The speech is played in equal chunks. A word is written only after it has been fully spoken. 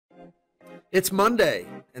It's Monday,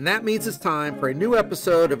 and that means it's time for a new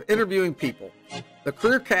episode of Interviewing People, the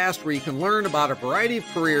career cast where you can learn about a variety of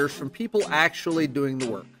careers from people actually doing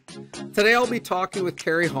the work. Today I'll be talking with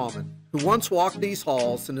Kerri Hauman, who once walked these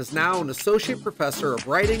halls and is now an associate professor of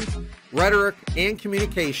writing, rhetoric, and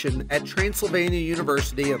communication at Transylvania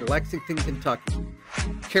University in Lexington, Kentucky.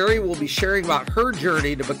 Kerri will be sharing about her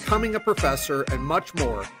journey to becoming a professor and much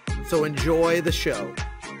more, so enjoy the show.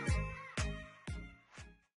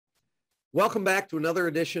 Welcome back to another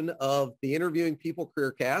edition of the Interviewing People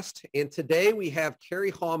Careercast. And today we have Kerri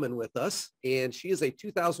Hauman with us, and she is a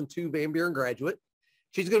 2002 Van Buren graduate.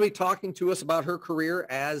 She's going to be talking to us about her career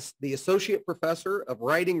as the Associate Professor of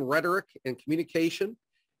Writing, Rhetoric, and Communication,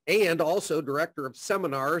 and also Director of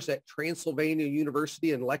Seminars at Transylvania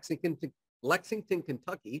University in Lexington,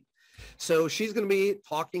 Kentucky. So she's going to be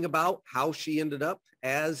talking about how she ended up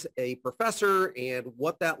as a professor and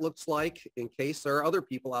what that looks like in case there are other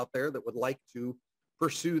people out there that would like to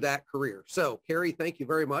pursue that career. So Kerri, thank you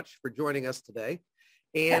very much for joining us today.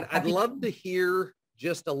 And I'd love to hear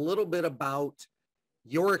just a little bit about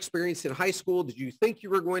your experience in high school. Did you think you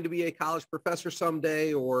were going to be a college professor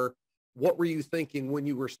someday, or what were you thinking when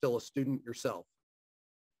you were still a student yourself?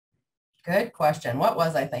 Good question. What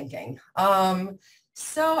was I thinking?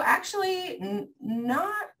 So actually,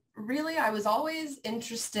 not really. I was always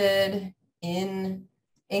interested in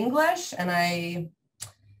English, and I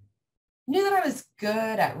knew that I was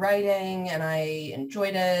good at writing and I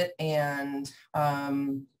enjoyed it. And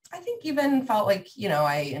I think even felt like,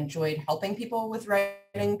 I enjoyed helping people with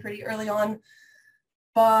writing pretty early on.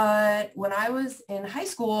 But when I was in high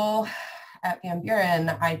school at Van Buren,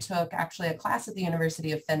 I took actually a class at the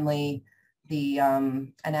University of Findlay, the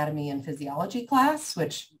anatomy and physiology class,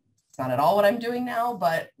 which is not at all what I'm doing now,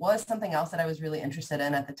 but was something else that I was really interested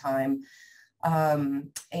in at the time.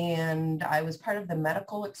 And I was part of the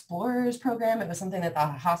Medical Explorers program. It was something that the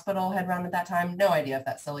hospital had run at that time. No idea if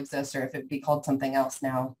that still exists or if it'd be called something else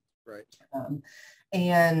now. Right.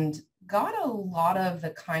 And got a lot of the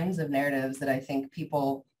kinds of narratives that I think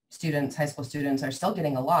students, high school students are still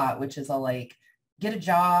getting a lot, which is get a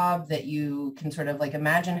job that you can sort of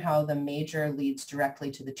imagine how the major leads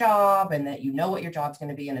directly to the job and that you know what your job's going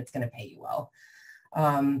to be and it's going to pay you well.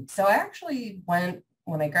 So I actually when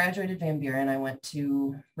I graduated Van Buren, I went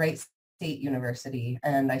to Wright State University,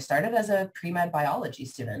 and I started as a pre-med biology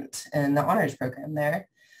student in the honors program there.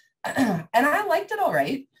 And I liked it all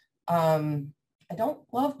right. I don't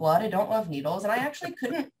love blood. I don't love needles. And I actually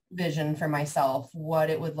couldn't vision for myself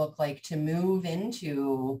what it would look like to move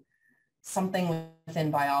into something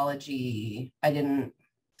within biology.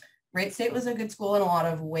 Wright State was a good school in a lot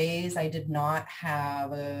of ways. I did not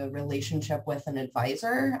have a relationship with an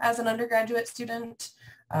advisor as an undergraduate student.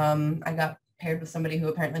 I got paired with somebody who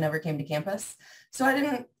apparently never came to campus. So I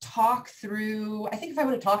didn't talk through, I think if I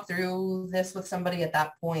would have talked through this with somebody at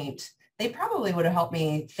that point, they probably would have helped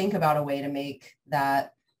me think about a way to make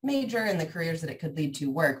that major and the careers that it could lead to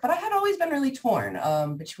work. But I had always been really torn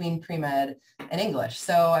between pre-med and English.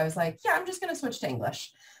 So I was like, yeah, I'm just going to switch to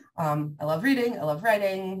English. I love reading. I love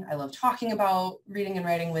writing. I love talking about reading and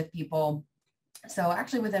writing with people. So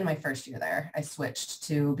actually within my first year there, I switched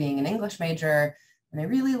to being an English major, and I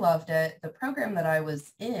really loved it. The program that I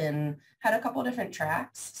was in had a couple different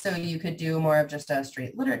tracks. So you could do more of just a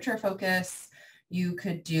straight literature focus. You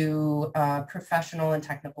could do a professional and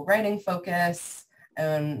technical writing focus.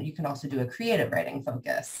 And you can also do a creative writing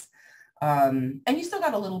focus. And you still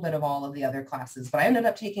got a little bit of all of the other classes, but I ended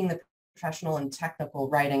up taking the professional and technical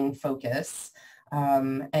writing focus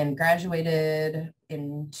and graduated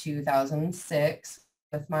in 2006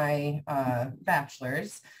 with my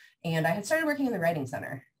bachelor's. And I had started working in the writing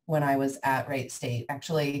center when I was at Wright State,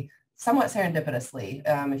 actually somewhat serendipitously.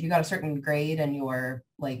 If you got a certain grade in your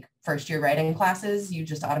first year writing classes, you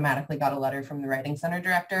just automatically got a letter from the writing center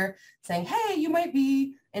director saying, hey, you might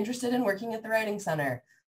be interested in working at the writing center.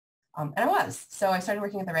 And I was. So I started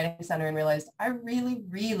working at the writing center and realized I really,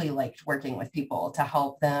 really liked working with people to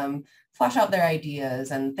help them flesh out their ideas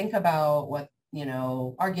and think about what,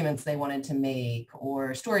 arguments they wanted to make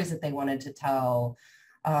or stories that they wanted to tell.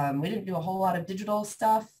 We didn't do a whole lot of digital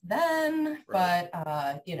stuff then, right.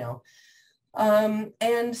 But,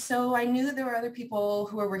 and so I knew that there were other people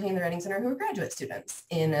who were working in the writing center who were graduate students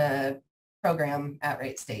in a program at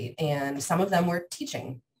Wright State. And some of them were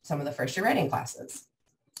teaching some of the first year writing classes.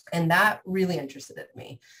 And that really interested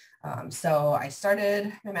me. So I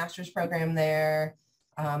started my master's program there.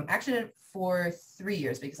 Actually did it for 3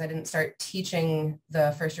 years because I didn't start teaching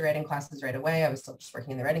the first year writing classes right away. I was still just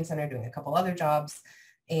working in the writing center, doing a couple other jobs.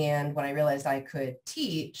 And when I realized I could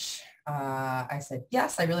teach, I said,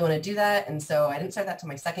 yes, I really want to do that. And so I didn't start that till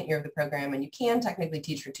my second year of the program, and you can technically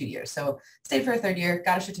teach for 2 years. So stayed for a third year,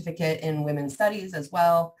 got a certificate in women's studies as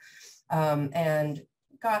well, and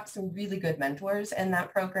got some really good mentors in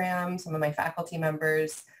that program. Some of my faculty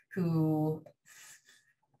members who,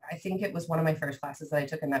 I think it was one of my first classes that I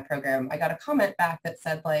took in that program, I got a comment back that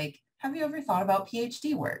said, like, have you ever thought about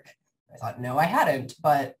PhD work? I thought, no, I hadn't,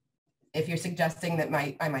 but if you're suggesting that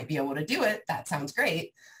I might be able to do it, that sounds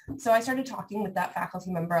great. So I started talking with that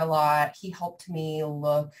faculty member a lot. He helped me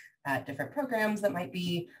look at different programs that might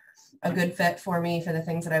be a good fit for me for the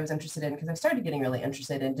things that I was interested in, because I started getting really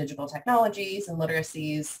interested in digital technologies and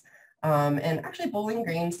literacies. And actually Bowling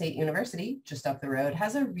Green State University, just up the road,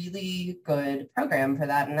 has a really good program for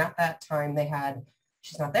that. And at that time they had,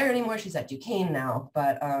 she's not there anymore, she's at Duquesne now,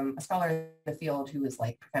 but a scholar in the field who is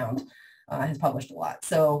like profound, has published a lot.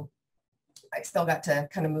 So I still got to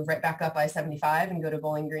kind of move right back up I-75 and go to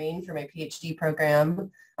Bowling Green for my PhD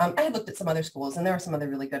program. I had looked at some other schools, and there were some other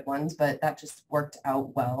really good ones, but that just worked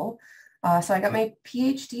out well. So I got my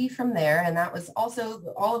PhD from there, and that was also,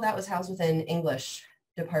 all of that was housed within English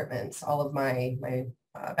departments, all of my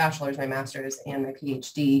bachelor's, my master's, and my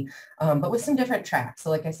PhD, but with some different tracks. So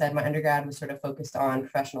like I said, my undergrad was sort of focused on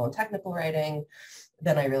professional and technical writing.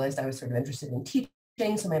 Then I realized I was sort of interested in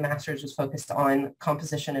teaching, so my master's was focused on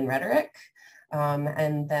composition and rhetoric.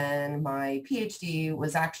 And then my PhD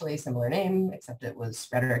was actually a similar name, except it was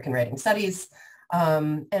rhetoric and writing studies.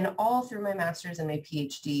 And all through my master's and my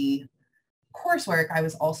PhD coursework, I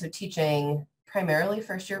was also teaching primarily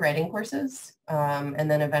first-year writing courses, and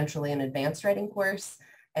then eventually an advanced writing course,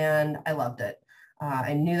 and I loved it.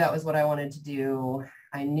 I knew that was what I wanted to do.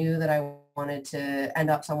 I knew that I wanted to end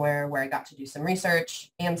up somewhere where I got to do some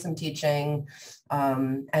research and some teaching.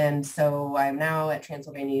 And so I'm now at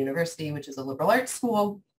Transylvania University, which is a liberal arts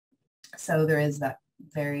school. So there is that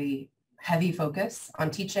very heavy focus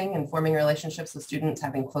on teaching and forming relationships with students,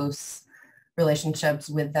 having close relationships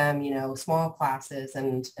with them, you know, small classes,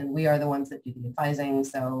 and we are the ones that do the advising.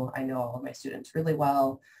 So I know all of my students really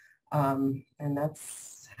well. And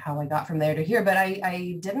that's how I got from there to here. But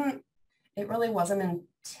I didn't, it really wasn't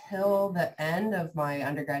until the end of my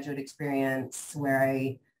undergraduate experience where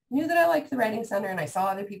I knew that I liked the Writing Center, and I saw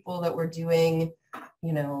other people that were doing,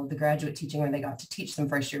 you know, the graduate teaching where they got to teach some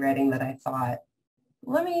first year writing, that I thought,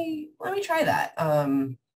 let me try that.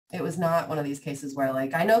 It was not one of these cases where,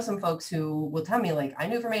 like, I know some folks who will tell me, like, I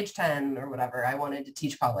knew from age 10 or whatever, I wanted to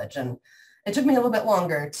teach college. And it took me a little bit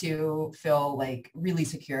longer to feel like really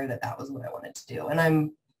secure that that was what I wanted to do. And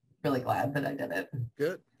I'm really glad that I did it.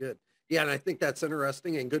 Good, good. Yeah, and I think that's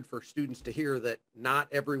interesting and good for students to hear that not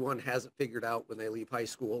everyone has it figured out when they leave high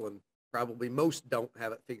school, and probably most don't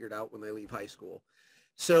have it figured out when they leave high school.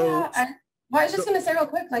 So, yeah, I was just going to say real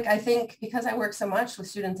quick, like, I think because I work so much with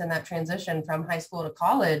students in that transition from high school to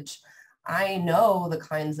college, I know the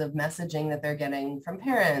kinds of messaging that they're getting from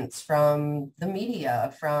parents, from the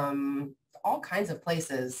media, from all kinds of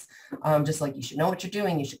places. Just like, you should know what you're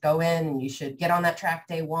doing, you should go in and you should get on that track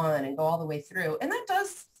day one and go all the way through. And that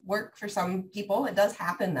does work for some people. It does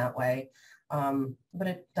happen that way, but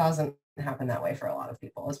it doesn't happen that way for a lot of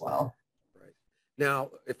people as well. right. Now,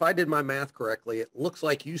 if I did my math correctly, it looks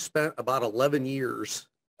like you spent about 11 years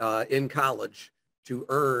in college to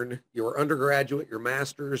earn your undergraduate, your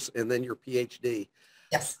master's, and then your PhD.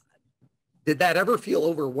 Yes. Did that ever feel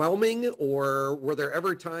overwhelming, or were there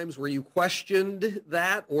ever times where you questioned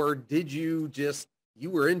that, or did you just, you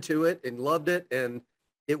were into it and loved it and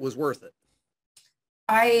it was worth it?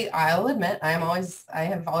 I'll admit I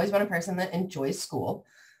have always been a person that enjoys school.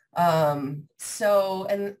 So,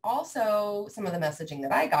 and also some of the messaging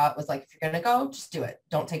that I got was like, if you're going to go, just do it.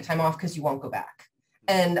 Don't take time off because you won't go back.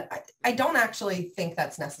 And I don't actually think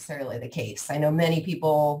that's necessarily the case. I know many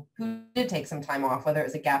people who did take some time off, whether it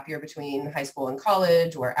was a gap year between high school and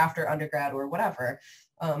college or after undergrad or whatever,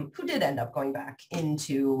 who did end up going back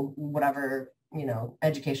into whatever, you know,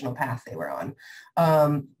 educational path they were on.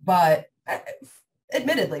 But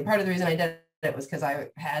admittedly, part of the reason I did it was because I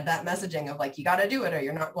had that messaging of like, you got to do it or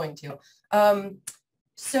you're not going to.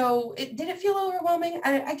 So did it feel overwhelming?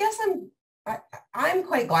 I guess I'm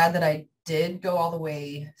quite glad that I did go all the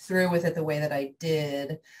way through with it the way that I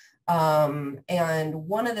did. And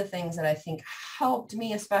one of the things that I think helped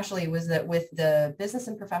me especially was that with the business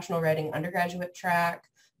and professional writing undergraduate track,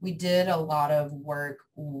 we did a lot of work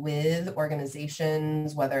with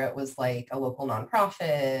organizations, whether it was like a local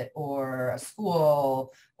nonprofit or a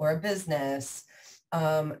school or a business.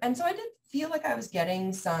 And so I did feel like I was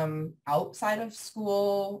getting some outside of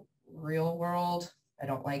school real world. I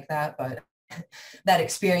don't like that, but that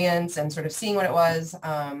experience and sort of seeing what it was.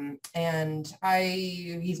 And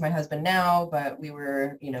he's my husband now, but we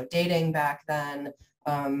were, dating back then.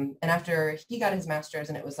 And after he got his master's,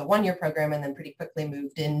 and it was a one-year program, and then pretty quickly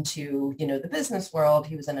moved into, the business world.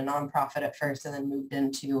 He was in a nonprofit at first, and then moved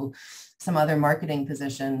into some other marketing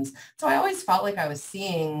positions. So I always felt like I was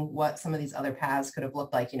seeing what some of these other paths could have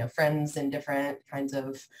looked like, friends in different kinds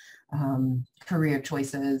of career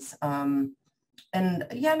choices. I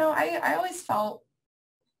always felt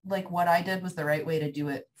like what I did was the right way to do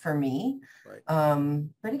it for me. Right.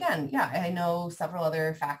 But again, I know several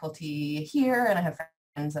other faculty here, and I have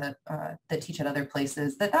friends that teach at other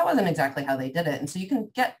places that wasn't exactly how they did it. And so you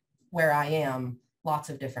can get where I am lots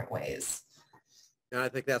of different ways. And I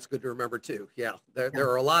think that's good to remember too. Yeah, there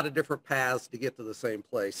are a lot of different paths to get to the same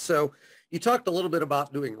place. So you talked a little bit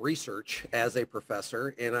about doing research as a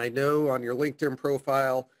professor, and I know on your LinkedIn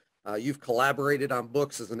profile, you've collaborated on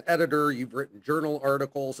books as an editor, you've written journal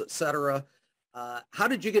articles, etc. How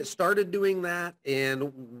did you get started doing that,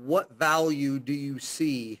 and what value do you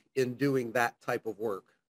see in doing that type of work?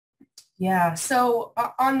 Yeah, so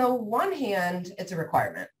on the one hand, it's a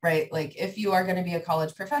requirement, right? Like if you are going to be a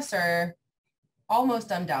college professor,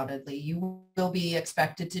 almost undoubtedly, you will be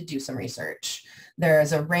expected to do some research.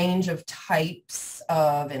 There's a range of types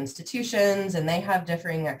of institutions, and they have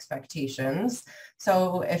differing expectations.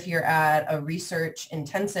 So if you're at a research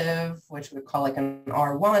intensive, which we call like an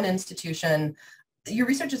R1 institution, your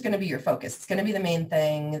research is going to be your focus. It's going to be the main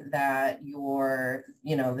thing that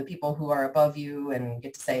the people who are above you and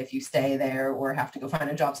get to say if you stay there or have to go find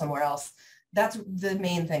a job somewhere else, that's the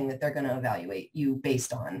main thing that they're going to evaluate you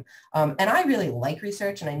based on. And I really like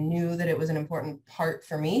research, and I knew that it was an important part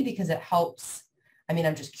for me because it helps. I mean,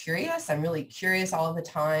 I'm just curious. I'm really curious all of the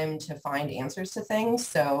time to find answers to things.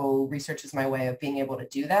 So research is my way of being able to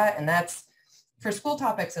do that. And that's for school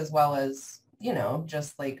topics as well as,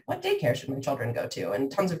 just like what daycare should my children go to,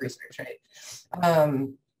 and tons of research, right?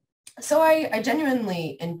 So I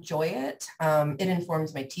genuinely enjoy it. It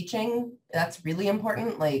informs my teaching. That's really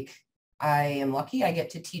important. Like, I am lucky I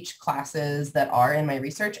get to teach classes that are in my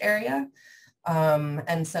research area.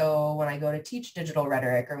 And so when I go to teach digital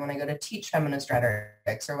rhetoric, or when I go to teach feminist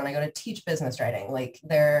rhetorics, or when I go to teach business writing,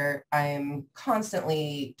 I'm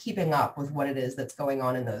constantly keeping up with what it is that's going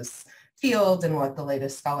on in those fields and what the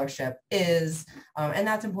latest scholarship is. And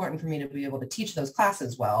that's important for me to be able to teach those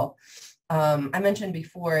classes well. I mentioned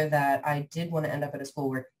before that I did want to end up at a school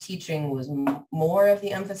where teaching was more of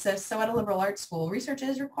the emphasis. So at a liberal arts school, research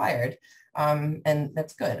is required, and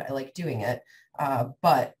that's good. I like doing it.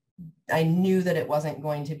 But I knew that it wasn't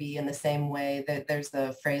going to be in the same way that there's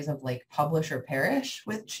the phrase of like publish or perish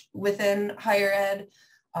within higher ed.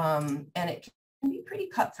 And it can be pretty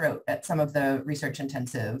cutthroat at some of the research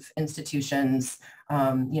intensive institutions.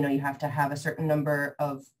 You have to have a certain number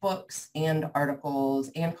of books and articles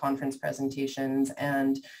and conference presentations,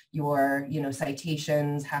 and your,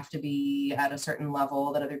 citations have to be at a certain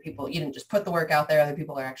level that other people, you didn't just put the work out there, other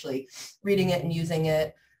people are actually reading it and using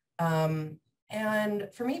it. And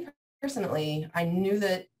for me personally, I knew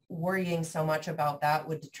that worrying so much about that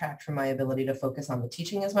would detract from my ability to focus on the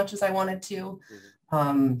teaching as much as I wanted to.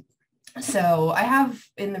 So I have,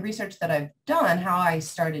 in the research that I've done, how I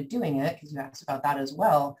started doing it, because you asked about that as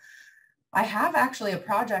well, I have actually a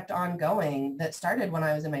project ongoing that started when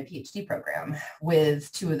I was in my PhD program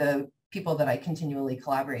with two of the people that I continually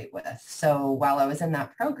collaborate with. So while I was in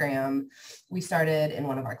that program, we started in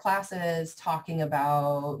one of our classes talking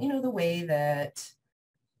about, the way that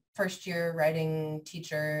first year writing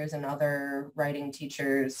teachers and other writing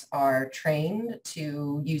teachers are trained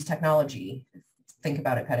to use technology. Think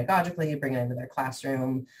about it pedagogically, bring it into their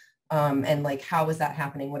classroom, and like, how was that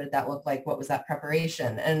happening? What did that look like? What was that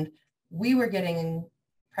preparation? And we were getting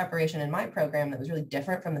preparation in my program that was really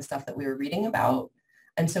different from the stuff that we were reading about.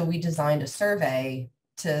 And so we designed a survey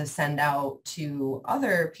to send out to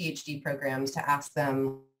other PhD programs to ask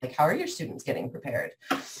them, like, how are your students getting prepared?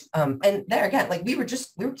 And there again, like, we were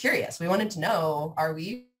curious. We wanted to know, are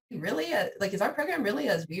we really, is our program really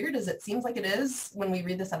as weird as it seems like it is when we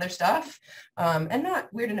read this other stuff? And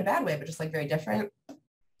not weird in a bad way, but just like very different.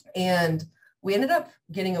 And we ended up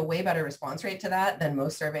getting a way better response rate to that than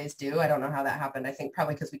most surveys do. I don't know how that happened. I think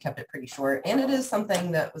probably because we kept it pretty short. And it is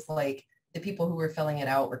something that was like, the people who were filling it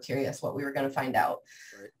out were curious what we were going to find out.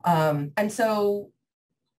 Right. And so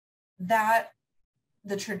the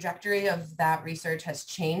trajectory of that research has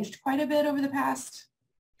changed quite a bit over the past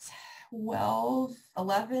 12,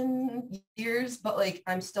 11 years, but like,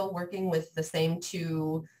 I'm still working with the same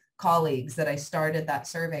two colleagues that I started that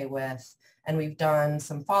survey with. And we've done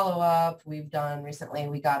some follow-up. Recently,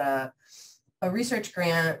 we got a research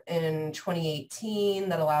grant in 2018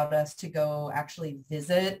 that allowed us to go actually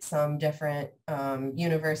visit some different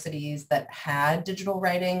universities that had digital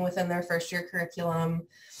writing within their first year curriculum.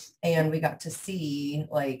 And we got to see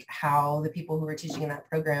like how the people who were teaching in that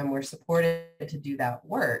program were supported to do that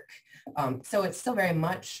work. So it's still very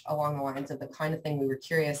much along the lines of the kind of thing we were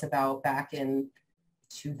curious about back in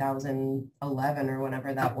 2011 or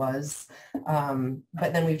whenever that was.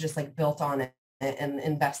 But then we've just like built on it and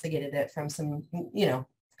investigated it from some,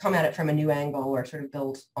 come at it from a new angle or sort of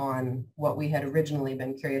built on what we had originally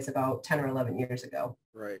been curious about 10 or 11 years ago.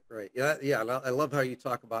 Right, right. Yeah, yeah. I love how you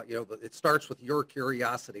talk about, it starts with your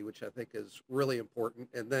curiosity, which I think is really important.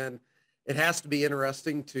 And then it has to be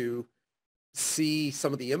interesting to see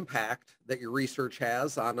some of the impact that your research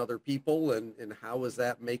has on other people and how is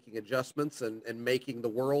that making adjustments and making the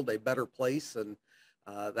world a better place. And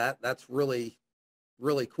that's really,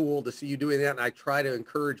 really cool to see you doing that. And I try to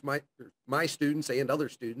encourage my students and other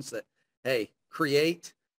students that, hey,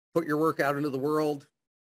 create, put your work out into the world.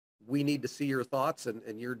 We need to see your thoughts,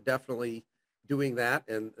 and you're definitely doing that,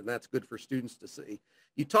 and that's good for students to see.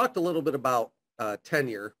 You talked a little bit about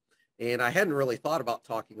tenure, and I hadn't really thought about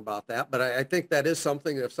talking about that, but I think that is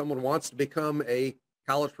something that if someone wants to become a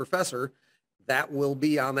college professor, that will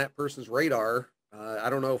be on that person's radar.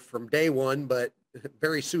 I don't know from day one, but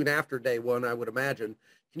very soon after day one, I would imagine.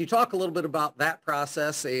 Can you talk a little bit about that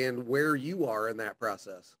process and where you are in that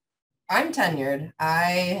process? I'm tenured.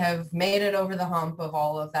 I have made it over the hump of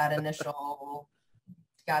all of that initial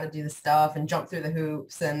got to do the stuff and jump through the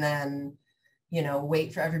hoops and then,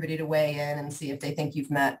 wait for everybody to weigh in and see if they think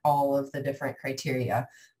you've met all of the different criteria.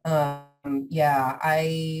 What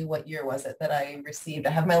year was it that I received? I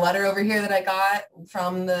have my letter over here that I got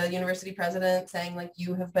from the university president saying like,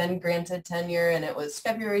 you have been granted tenure, and it was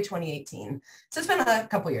February 2018. So it's been a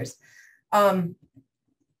couple years.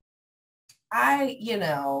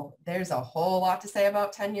 There's a whole lot to say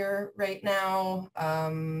about tenure right now,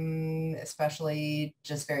 especially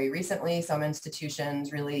just very recently, some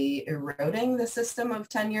institutions really eroding the system of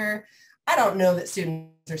tenure. I don't know that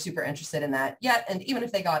students are super interested in that yet. And even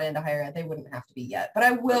if they got into higher ed, they wouldn't have to be yet. But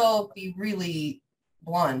I will be really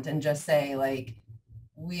blunt and just say, like,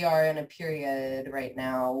 we are in a period right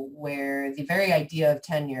now where the very idea of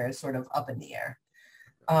tenure is sort of up in the air.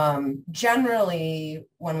 Generally,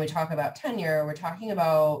 when we talk about tenure, we're talking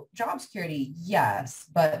about job security, yes,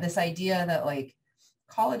 but this idea that like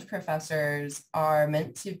college professors are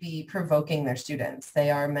meant to be provoking their students.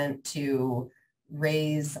 They are meant to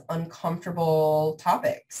raise uncomfortable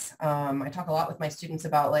topics. I talk a lot with my students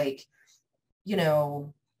about like,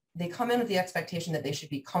 they come in with the expectation that they should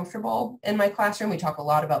be comfortable in my classroom. We talk a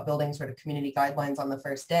lot about building sort of community guidelines on the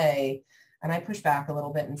first day. And I push back a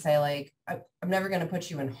little bit and say, like, I'm never going to put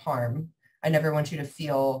you in harm. I never want you to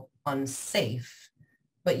feel unsafe,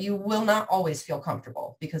 but you will not always feel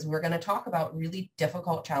comfortable because we're going to talk about really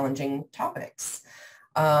difficult, challenging topics.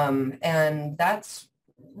 And that's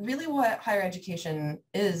really what higher education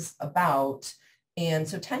is about. And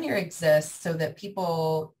so tenure exists so that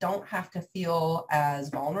people don't have to feel as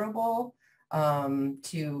vulnerable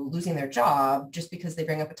to losing their job just because they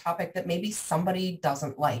bring up a topic that maybe somebody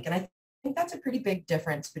doesn't like. And I think that's a pretty big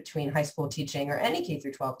difference between high school teaching or any K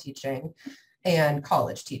through 12 teaching and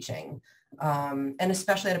college teaching, and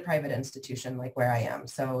especially at a private institution like where I am.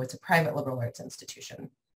 So it's a private liberal arts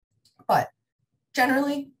institution. But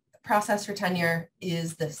generally, the process for tenure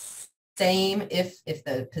is the same if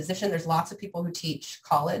the position, there's lots of people who teach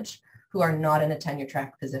college who are not in a tenure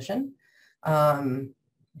track position.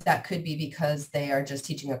 That could be because they are just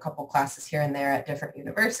teaching a couple classes here and there at different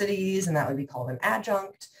universities, and that would be called an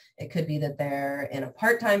adjunct. It could be that they're in a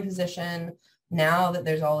part-time position. Now that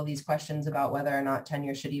there's all of these questions about whether or not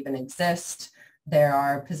tenure should even exist, there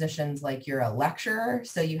are positions like you're a lecturer,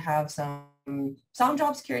 so you have some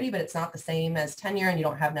job security, but it's not the same as tenure, and you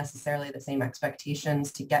don't have necessarily the same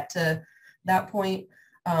expectations to get to that point.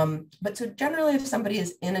 But so generally, if somebody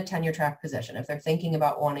is in a tenure track position, if they're thinking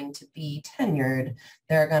about wanting to be tenured,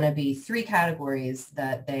 there are going to be 3 categories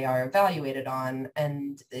that they are evaluated on,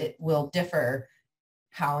 and it will differ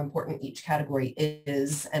how important each category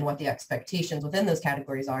is and what the expectations within those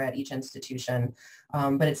categories are at each institution.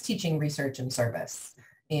 But it's teaching, research, and service.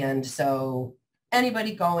 And so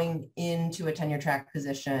anybody going into a tenure track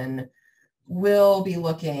position will be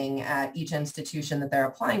looking at each institution that they're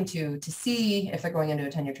applying to see if they're going into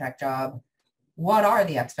a tenure track job, what are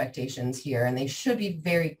the expectations here? And they should be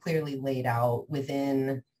very clearly laid out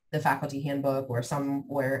within the faculty handbook or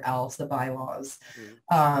somewhere else, the bylaws.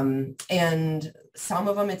 And some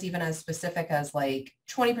of them, it's even as specific as like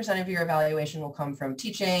 20% of your evaluation will come from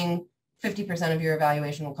teaching, 50% of your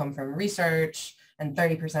evaluation will come from research and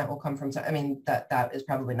 30% will come from, I mean, that is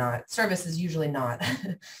probably not, service is usually not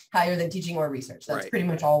higher than teaching or research. That's pretty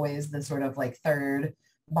much always the sort of like third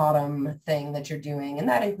bottom thing that you're doing. And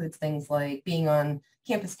that includes things like being on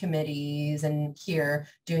campus committees and here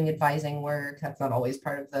doing advising work. That's not always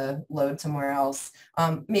part of the load somewhere else.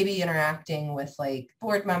 Maybe interacting with like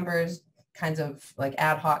board members, kinds of like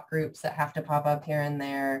ad hoc groups that have to pop up here and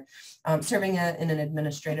there. Serving in an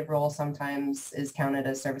administrative role sometimes is counted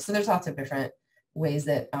as service. So there's lots of different ways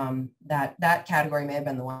that that category may have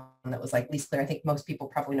been the one that was like least clear. I think most people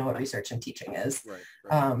probably know what research and teaching is.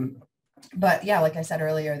 But yeah, like I said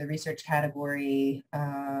earlier, the research category,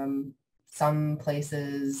 some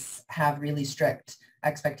places have really strict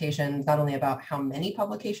expectations, not only about how many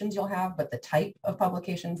publications you'll have, but the type of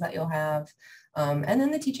publications that you'll have. And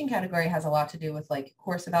then the teaching category has a lot to do with like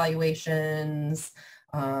course evaluations.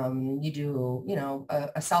 You do, you know,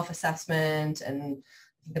 a self-assessment, and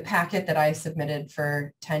the packet that I submitted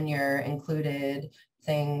for tenure included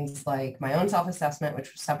things like my own self-assessment,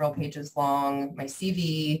 which was several pages long, my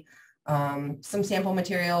CV, some sample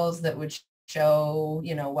materials that would show,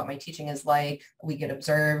 you know, what my teaching is like. We get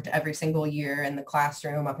observed every single year in the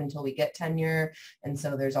classroom up until we get tenure. And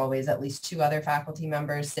so there's always at least 2 other faculty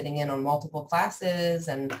members sitting in on multiple classes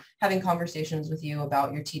and having conversations with you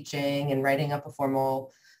about your teaching and writing up a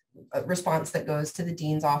formal response that goes to the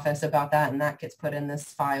dean's office about that. And that gets put in this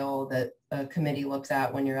file that a committee looks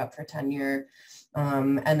at when you're up for tenure.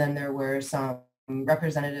 And then there were some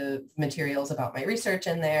representative materials about my research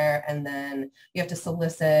in there. And then you have to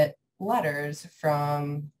solicit letters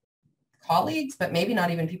from colleagues, but maybe not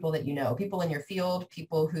even people that you know, people in your field,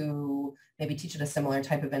 people who maybe teach at a similar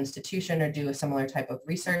type of institution or do a similar type of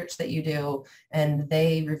research that you do, and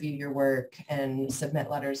they review your work and submit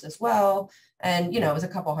letters as well. And, you know, it was a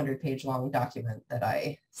couple 100-page long document that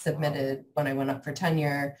I submitted when I went up for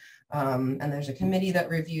tenure. And there's a committee that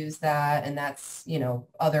reviews that, and that's, you know,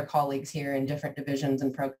 other colleagues here in different divisions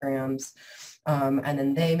and programs. And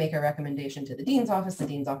then they make a recommendation to the dean's office. The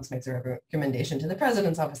dean's office makes a recommendation to the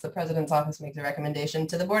president's office. The president's office makes a recommendation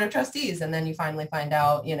to the board of trustees. And then you finally find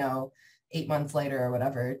out, you know, 8 months later or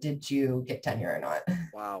whatever, did you get tenure or not?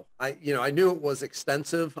 Wow. I knew it was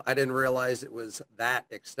extensive. I didn't realize it was that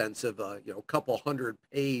extensive, you know, a couple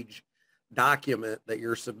 100-page document that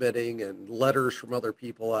you're submitting and letters from other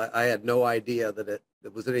people. I had no idea that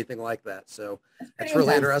it was anything like that. So that's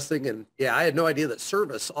really interesting. And yeah, I had no idea that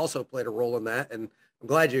service also played a role in that. And I'm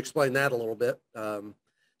glad you explained that a little bit.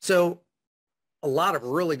 So a lot of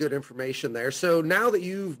really good information there. So now that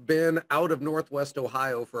you've been out of Northwest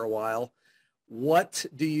Ohio for a while, what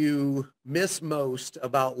do you miss most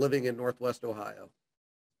about living in Northwest Ohio?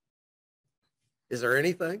 Is there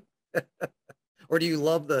anything? Or do you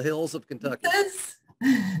love the hills of Kentucky?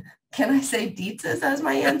 Can I say Dietz's as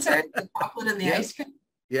my answer? The chocolate and the ice cream?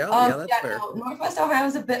 Yeah, that's fair. No, Northwest Ohio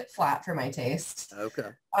is a bit flat for my taste. Okay.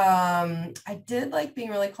 I did like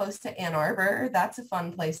being really close to Ann Arbor. That's a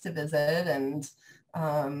fun place to visit. And,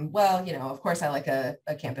 well, you know, of course I like a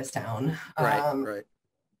campus town. Right.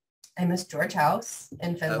 I miss George House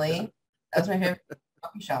in Findlay. Okay. That was my favorite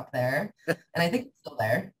coffee shop there. And I think it's still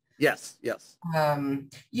there. Yes. Yeah. And,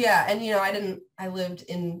 you know, I lived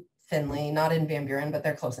in Findlay, not in Van Buren, but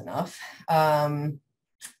they're close enough.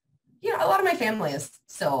 You know, a lot of my family is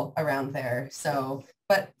still around there. So,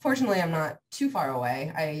 but fortunately, I'm not too far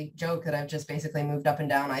away. I joke that I've just basically moved up and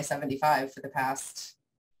down I-75 for the past,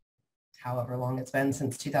 however long it's been,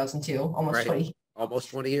 since 2002, almost 20. Almost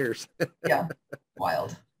 20 years. Yeah,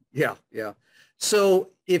 wild. Yeah. So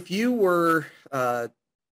if you were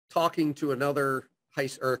talking to another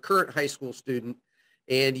current high school student,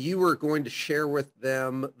 and you were going to share with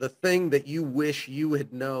them the thing that you wish you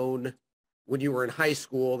had known when you were in high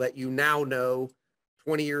school that you now know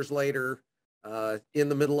 20 years later, in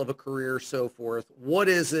the middle of a career, so forth, what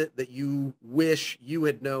is it that you wish you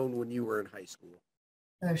had known when you were in high school?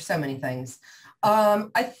 There's so many things.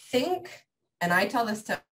 I think, and I tell this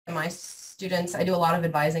to my students, I do a lot of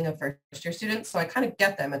advising of first year students, so I kind of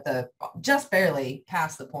get them at just barely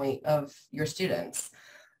past the point of your students.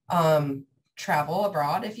 Travel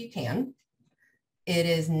abroad if you can. It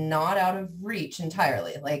is not out of reach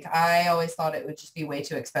entirely. Like, I always thought it would just be way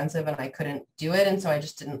too expensive and I couldn't do it. And so I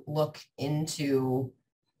just didn't look into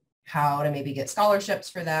how to maybe get scholarships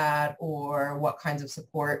for that or what kinds of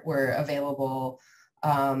support were available.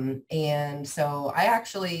 And so I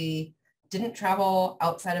actually didn't travel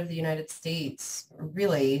outside of the United States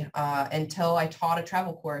really until I taught a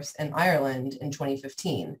travel course in Ireland in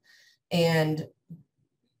 2015. And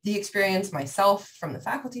the experience myself from the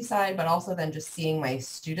faculty side, but also then just seeing my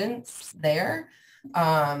students there,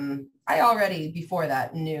 I I already before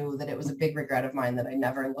that knew that it was a big regret of mine that I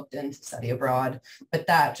never looked into study abroad, but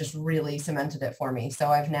that just really cemented it for me. So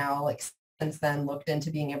I've now like since then looked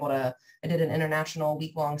into being able to, I did an international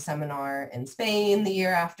week-long seminar in Spain the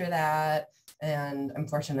year after that. And I'm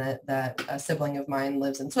fortunate that a sibling of mine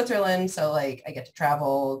lives in Switzerland. So like I get to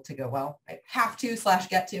travel to go, well, I have to /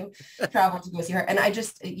 get to travel to go see her. And I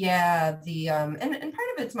just, yeah, and part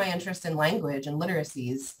of it's my interest in language and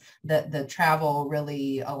literacies, that the travel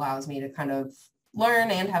really allows me to kind of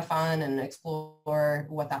learn and have fun and explore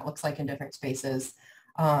what that looks like in different spaces.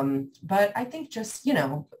 But I think just,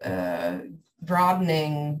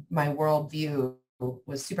 broadening my worldview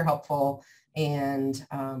was super helpful. And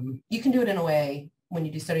you can do it in a way when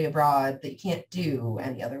you do study abroad that you can't do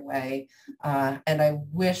any other way. And I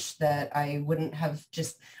wish that I wouldn't have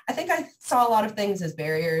I think I saw a lot of things as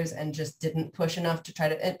barriers and just didn't push enough to try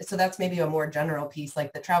to, so that's maybe a more general piece,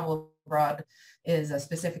 like the travel abroad is a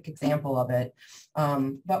specific example of it.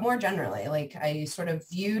 But more generally, like I sort of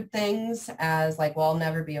viewed things as like, well, I'll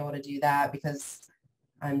never be able to do that because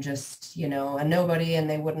I'm just, a nobody, and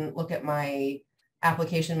they wouldn't look at my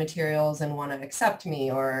application materials and want to accept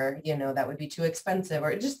me, or, that would be too expensive,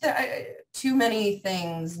 or just too many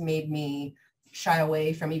things made me shy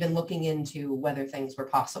away from even looking into whether things were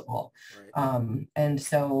possible. Right. And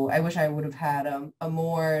so I wish I would have had a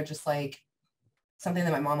more just like something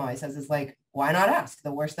that my mom always says is like, why not ask?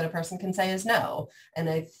 The worst that a person can say is no. And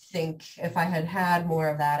I think if I had had more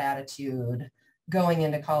of that attitude going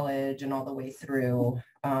into college and all the way through,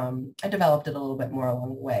 I developed it a little bit more along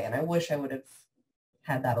the way. And I wish I would have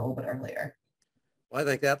had that a little bit earlier. Well, I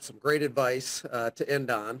think that's some great advice to end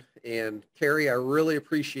on. And Kerri, I really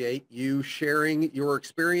appreciate you sharing your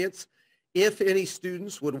experience. If any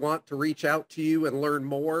students would want to reach out to you and learn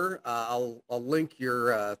more, I'll link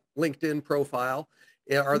your LinkedIn profile.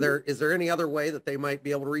 Is there any other way that they might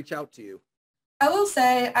be able to reach out to you? I will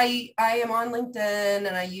say I am on LinkedIn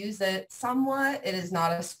and I use it somewhat. It is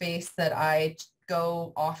not a space that I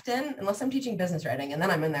go often unless I'm teaching business writing, and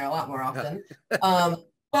then I'm in there a lot more often.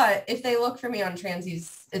 But if they look for me on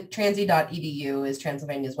transy.edu is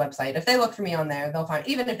Transylvania's website. If they look for me on there, they'll find,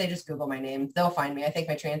 even if they just Google my name, they'll find me. I think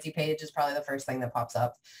my Transy page is probably the first thing that pops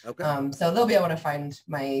up. Okay. So they'll be able to find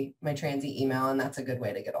my Transy email, and that's a good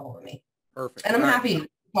way to get a hold of me. Perfect. And I'm happy to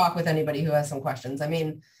talk with anybody who has some questions. I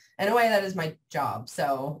mean, in a way, that is my job.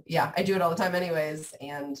 So yeah, I do it all the time anyways,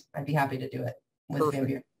 and I'd be happy to do it with Van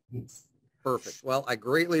Buren. Perfect. Well, I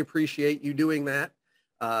greatly appreciate you doing that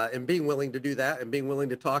and being willing to do that and being willing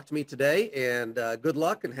to talk to me today. And good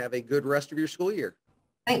luck and have a good rest of your school year.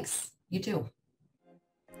 Thanks. You too.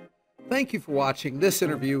 Thank you for watching this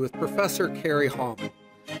interview with Professor Kerri Hauman.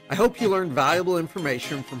 I hope you learned valuable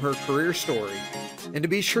information from her career story. And to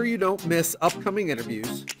be sure you don't miss upcoming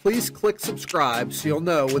interviews, please click subscribe so you'll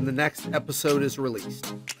know when the next episode is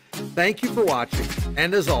released. Thank you for watching,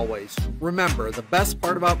 and as always, remember the best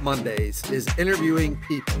part about Mondays is interviewing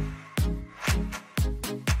people.